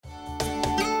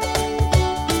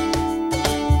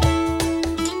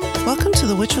to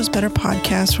the Which Was Better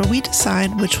podcast, where we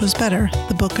decide which was better,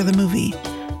 the book or the movie.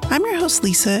 I'm your host,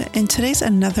 Lisa, and today's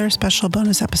another special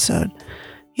bonus episode.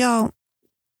 Y'all,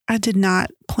 I did not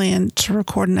plan to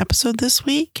record an episode this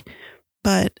week,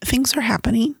 but things are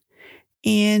happening,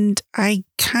 and I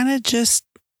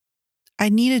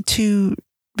needed to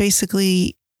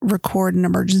basically record an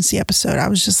emergency episode. I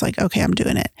was just like, okay, I'm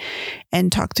doing it,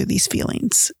 and talk through these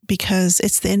feelings because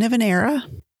it's the end of an era,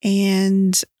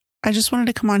 and I just wanted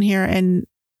to come on here and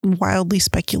wildly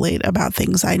speculate about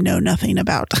things I know nothing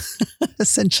about,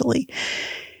 essentially.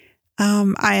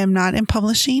 I am not in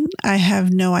publishing. I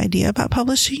have no idea about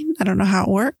publishing. I don't know how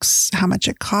it works, how much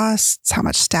it costs, how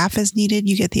much staff is needed.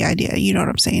 You get the idea. You know what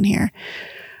I'm saying here.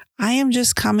 I am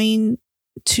just coming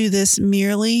to this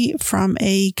merely from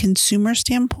a consumer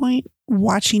standpoint,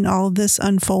 watching all of this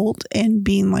unfold and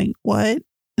being like, what?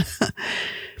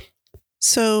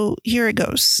 So here it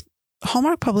goes.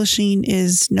 Hallmark Publishing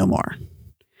is no more.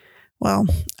 Well,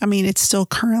 I mean, it's still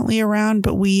currently around,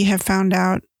 but we have found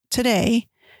out today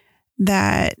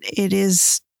that it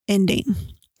is ending.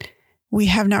 We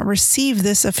have not received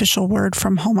this official word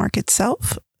from Hallmark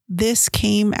itself. This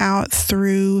came out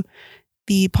through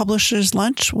the Publishers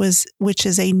Lunch, which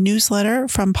is a newsletter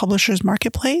from Publishers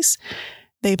Marketplace.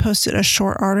 They posted a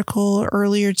short article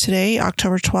earlier today,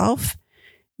 October 12th,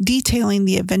 detailing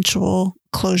the eventual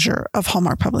closure of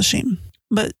Hallmark Publishing.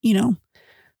 But,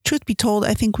 truth be told,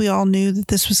 I think we all knew that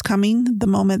this was coming the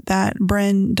moment that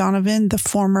Bren Donovan, the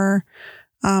former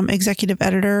executive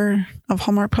editor of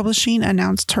Hallmark Publishing,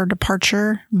 announced her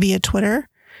departure via Twitter.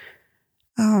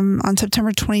 On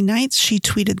September 29th, she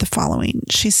tweeted the following.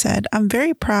 She said, "I'm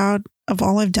very proud of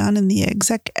all I've done in the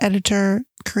exec editor,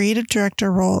 creative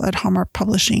director role at Hallmark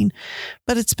Publishing,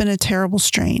 but it's been a terrible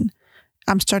strain.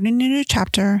 I'm starting a new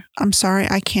chapter. I'm sorry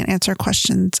I can't answer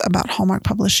questions about Hallmark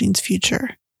Publishing's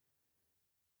future."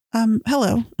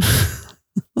 Hello.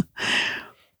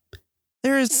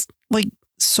 There is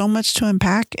so much to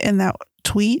unpack in that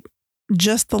tweet.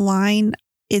 Just the line,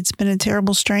 "It's been a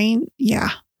terrible strain." Yeah.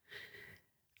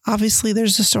 Obviously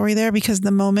there's a story there because the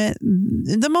moment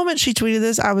she tweeted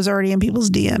this, I was already in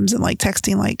people's DMs and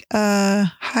texting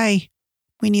hi,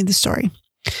 we need the story.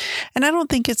 And I don't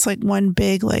think it's one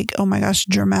big, oh my gosh,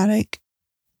 dramatic,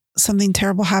 something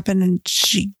terrible happened and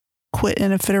she quit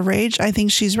in a fit of rage. I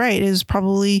think she's right. It was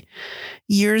probably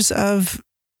years of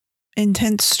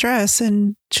intense stress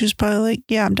and she was probably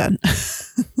yeah, I'm done.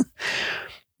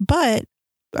 But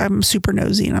I'm super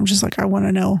nosy and I'm just I want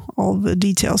to know all the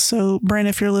details. So Bren,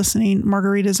 if you're listening,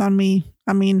 margaritas on me.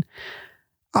 I mean,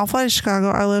 I'll fly to Chicago.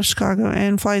 I love Chicago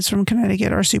and flights from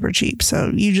Connecticut are super cheap.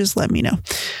 So you just let me know.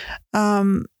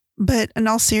 But in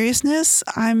all seriousness,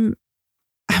 I'm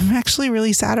actually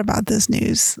really sad about this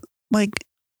news.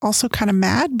 Also kind of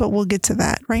mad, but we'll get to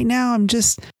that. Right now,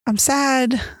 I'm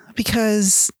sad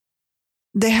because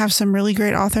they have some really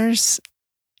great authors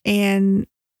and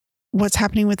what's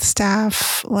happening with the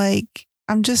staff.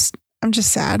 I'm just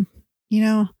sad,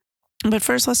 But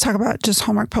first, let's talk about just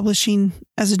Hallmark Publishing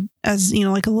as a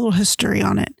little history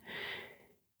on it.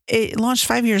 It launched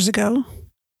 5 years ago,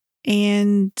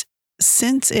 and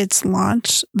since its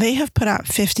launch, they have put out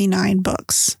 59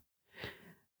 books.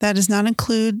 That does not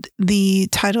include the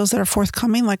titles that are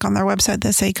forthcoming, on their website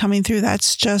that say coming through.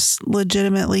 That's just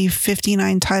legitimately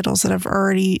 59 titles that have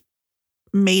already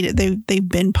made it. They've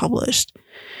been published.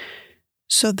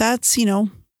 So that's,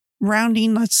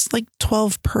 rounding, that's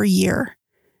 12 per year.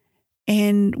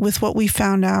 And with what we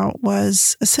found out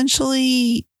was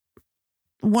essentially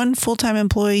one full-time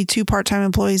employee, 2 part-time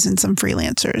employees, and some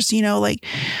freelancers.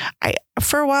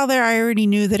 For a while there, I already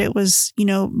knew that it was,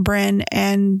 Bren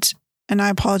and I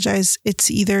apologize.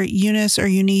 It's either Eunice or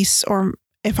Eunice, or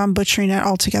if I'm butchering it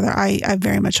altogether, I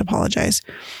very much apologize.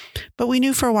 But we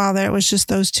knew for a while that it was just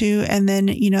those two. And then,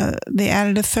 they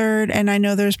added a third, and I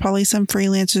know there's probably some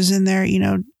freelancers in there,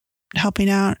 helping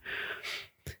out.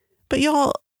 But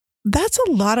y'all, that's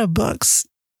a lot of books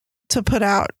to put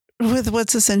out with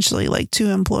what's essentially 2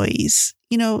 employees,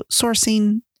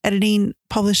 sourcing, editing,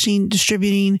 publishing,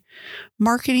 distributing,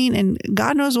 marketing, and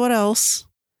God knows what else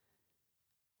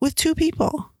with 2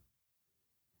 people.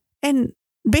 And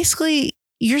basically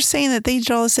you're saying that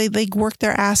they worked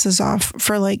their asses off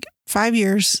for 5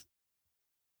 years,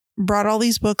 brought all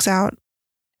these books out,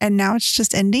 and now it's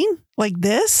just ending like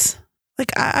this.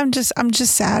 I'm just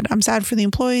sad. I'm sad for the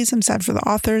employees. I'm sad for the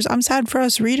authors. I'm sad for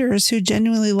us readers who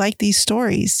genuinely like these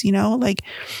stories.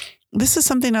 This is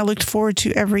something I looked forward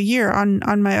to every year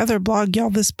on my other blog,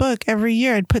 Y'all This Book. Every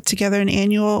year I'd put together an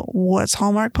annual, what's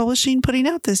Hallmark Publishing putting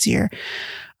out this year?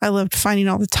 I loved finding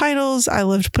all the titles. I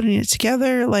loved putting it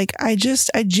together. I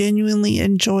genuinely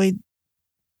enjoyed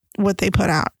what they put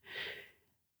out.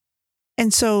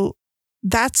 And so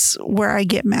that's where I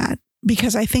get mad,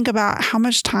 because I think about how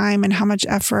much time and how much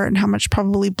effort and how much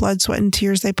probably blood, sweat, and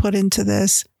tears they put into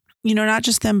this. Not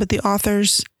just them, but the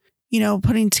authors,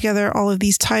 putting together all of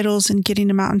these titles and getting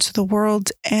them out into the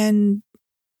world. And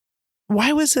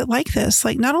why was it like this?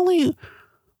 Like, not only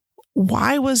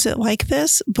why was it like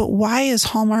this, but why is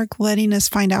Hallmark letting us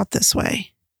find out this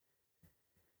way?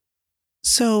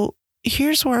 So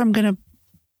here's where I'm going to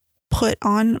put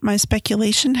on my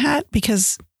speculation hat,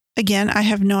 because again, I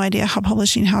have no idea how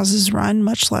publishing houses run,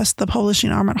 much less the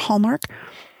publishing arm at Hallmark.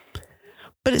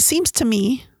 But it seems to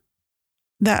me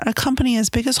that a company as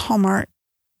big as Hallmark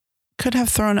could have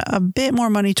thrown a bit more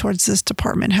money towards this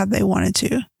department had they wanted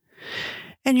to.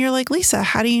 And you're like, Lisa,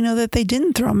 how do you know that they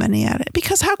didn't throw money at it?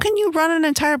 Because how can you run an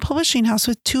entire publishing house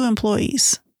with 2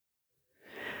 employees?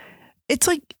 It's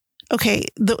like, okay,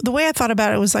 the way I thought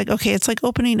about it was like, okay, it's like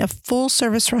opening a full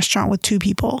service restaurant with 2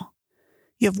 people.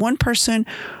 You have one person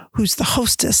who's the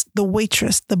hostess, the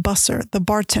waitress, the busser, the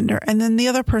bartender, and then the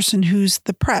other person who's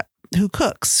the prep, who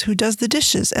cooks, who does the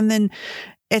dishes. And then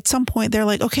at some point they're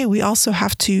like, okay, we also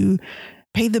have to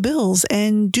pay the bills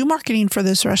and do marketing for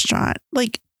this restaurant.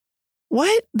 Like,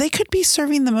 what? They could be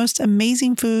serving the most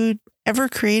amazing food ever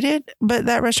created, but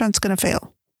that restaurant's going to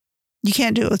fail. You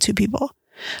can't do it with 2 people.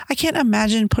 I can't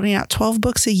imagine putting out 12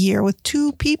 books a year with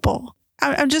 2 people.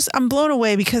 I'm blown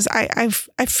away, because I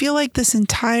feel like this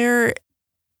entire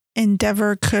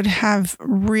endeavor could have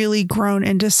really grown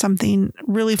into something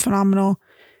really phenomenal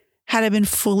had it been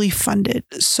fully funded.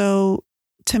 So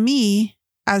to me,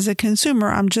 as a consumer,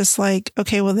 I'm just like,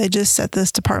 okay, well, they just set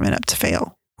this department up to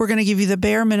fail. We're going to give you the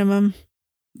bare minimum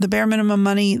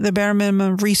money, the bare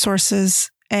minimum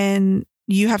resources, and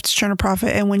you have to turn a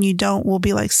profit. And when you don't, we'll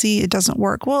be like, see, it doesn't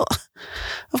work. Well,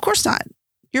 of course not.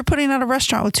 You're putting out a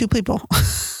restaurant with 2 people.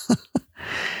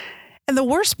 And the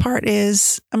worst part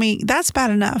is, I mean, that's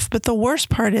bad enough. But the worst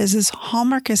part is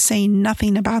Hallmark is saying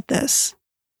nothing about this.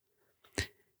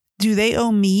 Do they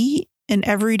owe me, an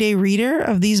everyday reader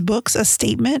of these books, a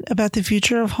statement about the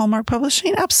future of Hallmark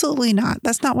publishing? Absolutely not.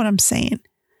 That's not what I'm saying.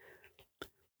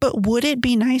 But would it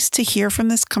be nice to hear from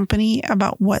this company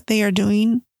about what they are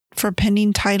doing for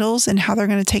pending titles and how they're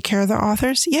going to take care of their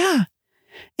authors? Yeah,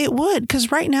 it would.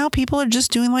 Because right now people are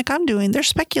just doing like I'm doing. They're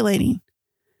speculating.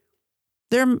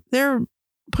 They're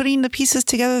putting the pieces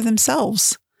together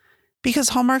themselves, because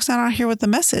Hallmark's not out here with the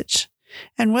message.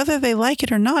 And whether they like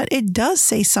it or not, it does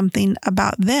say something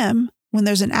about them when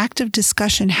there's an active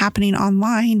discussion happening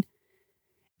online.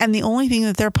 And the only thing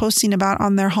that they're posting about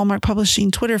on their Hallmark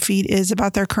Publishing Twitter feed is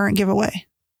about their current giveaway.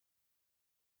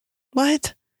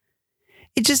 What?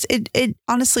 It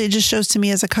honestly, it just shows to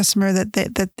me as a customer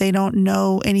that they don't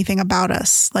know anything about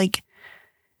us. Like,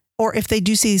 or if they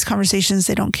do see these conversations,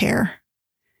 they don't care.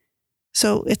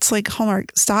 So it's like,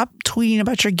 Hallmark, stop tweeting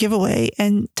about your giveaway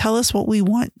and tell us what we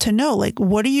want to know. Like,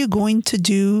 what are you going to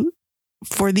do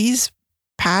for these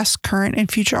past, current,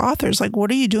 and future authors? Like, what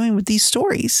are you doing with these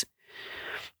stories?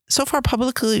 So far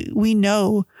publicly, we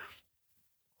know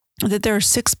that there are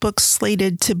 6 books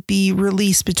slated to be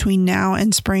released between now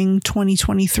and spring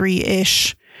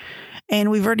 2023-ish. And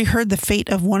we've already heard the fate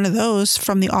of one of those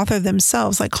from the author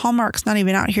themselves. Like, Hallmark's not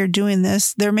even out here doing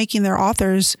this. They're making their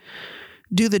authors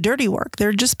do the dirty work.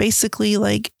 They're just basically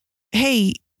like,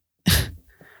 hey,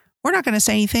 we're not going to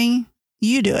say anything.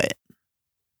 You do it.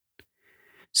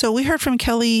 So we heard from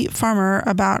Kelly Farmer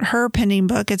about her pending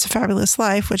book, It's a Fabulous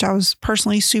Life, which I was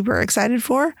personally super excited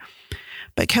for.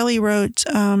 But Kelly wrote,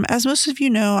 as most of you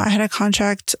know, I had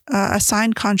a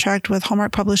signed contract with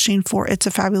Hallmark Publishing for It's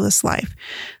a Fabulous Life.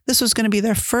 This was going to be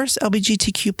their first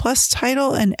LGBTQ plus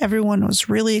title, and everyone was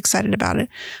really excited about it.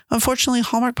 Unfortunately,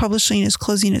 Hallmark Publishing is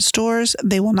closing its doors.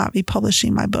 They will not be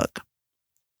publishing my book.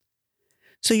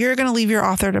 So you're going to leave your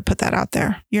author to put that out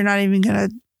there. You're not even going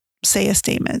to say a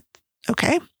statement.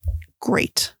 Okay,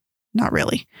 great. Not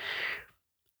really.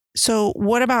 So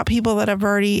what about people that have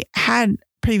already had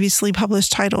previously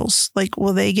published titles? Like,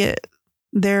 will they get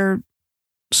their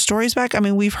stories back? I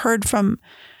mean, we've heard from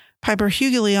Piper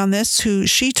Hughley on this, who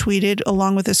she tweeted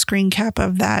along with a screen cap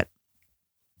of that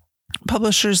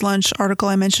Publishers Lunch article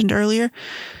I mentioned earlier.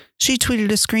 She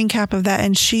tweeted a screen cap of that,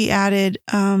 and she added,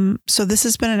 so this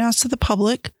has been announced to the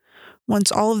public.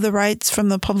 Once all of the rights from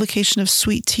the publication of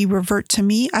Sweet Tea revert to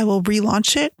me, I will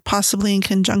relaunch it, possibly in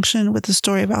conjunction with the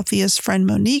story of Althea's friend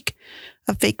Monique,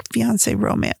 a fake fiance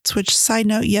romance, which, side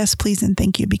note, yes, please and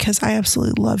thank you, because I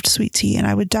absolutely loved Sweet Tea and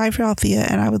I would die for Althea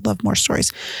and I would love more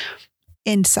stories.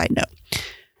 End side note.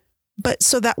 But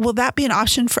so that, will that be an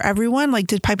option for everyone? Like,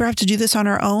 did Piper have to do this on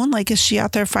her own? Like, is she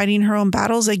out there fighting her own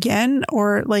battles again?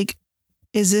 Or like,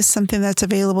 is this something that's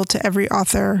available to every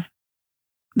author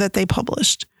that they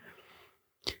published?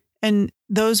 And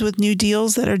those with new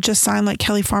deals that are just signed, like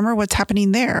Kelly Farmer, what's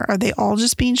happening there? Are they all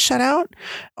just being shut out?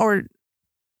 Or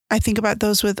I think about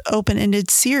those with open-ended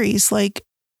series like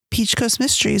Peach Coast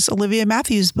Mysteries, Olivia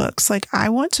Matthews books. Like, I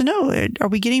want to know, are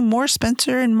we getting more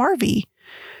Spencer and Marvy?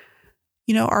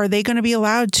 You know, are they going to be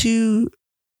allowed to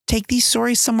take these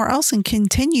stories somewhere else and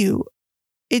continue?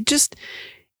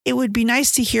 It would be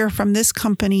nice to hear from this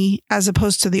company as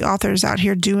opposed to the authors out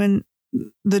here doing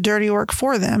the dirty work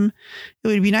for them. It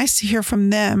would be nice to hear from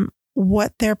them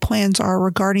what their plans are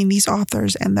regarding these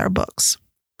authors and their books.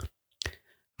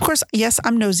 Of course, yes,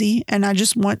 I'm nosy and I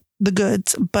just want the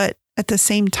goods, but at the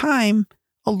same time,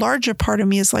 a larger part of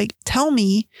me is like, tell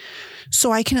me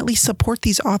so I can at least support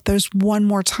these authors one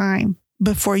more time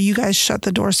before you guys shut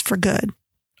the doors for good,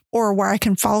 or where I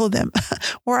can follow them,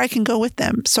 or I can go with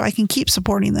them so I can keep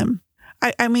supporting them.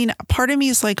 I mean, part of me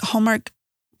is like, Hallmark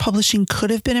Publishing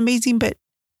could have been amazing, but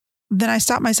then I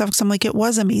stopped myself because I'm like, it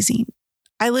was amazing.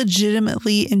 I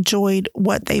legitimately enjoyed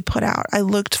what they put out. I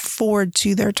looked forward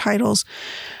to their titles.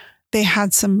 They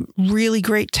had some really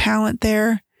great talent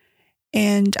there.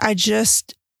 And I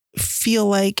just feel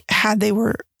like had they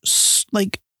were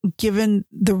like given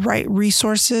the right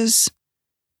resources,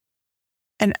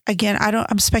 and again,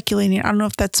 I'm speculating. I don't know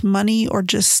if that's money or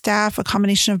just staff, a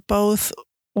combination of both,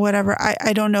 whatever.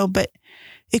 I don't know, but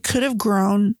it could have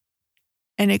grown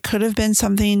and it could have been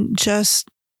something just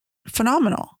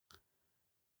phenomenal.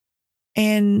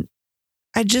 And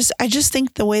I just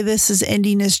think the way this is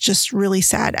ending is just really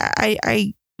sad.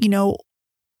 I you know,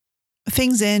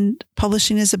 things end,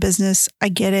 publishing is a business. I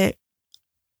get it.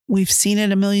 We've seen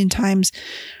it a million times,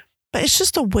 but it's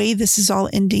just the way this is all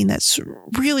ending that's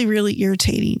really, really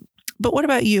irritating. But what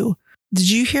about you? Did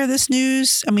you hear this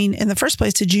news? I mean, in the first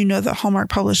place, did you know that Hallmark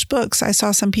published books? I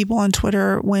saw some people on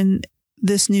Twitter when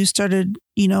this news started,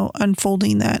 you know,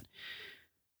 unfolding that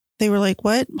they were like,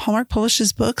 what? Hallmark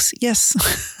publishes books? Yes.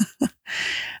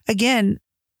 Again,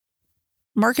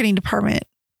 marketing department.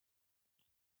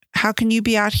 How can you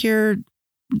be out here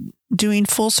doing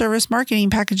full service marketing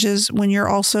packages when you're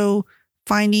also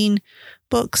finding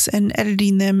books and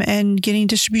editing them and getting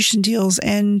distribution deals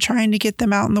and trying to get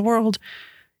them out in the world?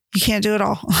 You can't do it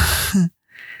all.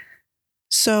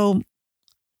 So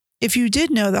if you did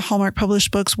know that Hallmark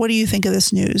published books, what do you think of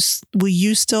this news? Will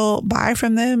you still buy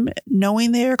from them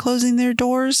knowing they are closing their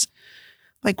doors?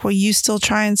 Like, will you still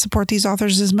try and support these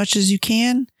authors as much as you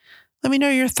can? Let me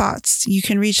know your thoughts. You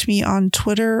can reach me on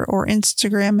Twitter or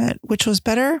Instagram at Which Was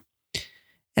Better.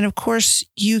 And of course,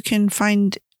 you can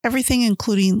find everything,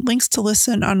 including links to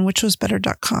listen, on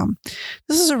whichwasbetter.com.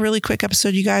 This is a really quick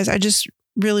episode, you guys. I just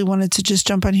really wanted to just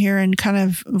jump on here and kind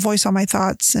of voice all my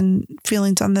thoughts and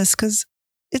feelings on this because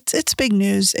it's big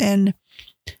news. And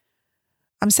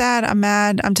I'm sad, I'm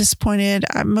mad, I'm disappointed.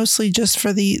 I'm mostly just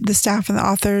for the staff and the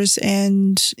authors.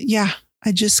 And yeah,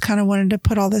 I just kind of wanted to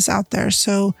put all this out there.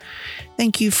 So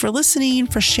thank you for listening,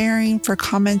 for sharing, for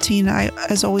commenting.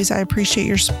 As always, I appreciate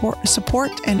your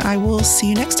support, and I will see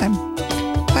you next time.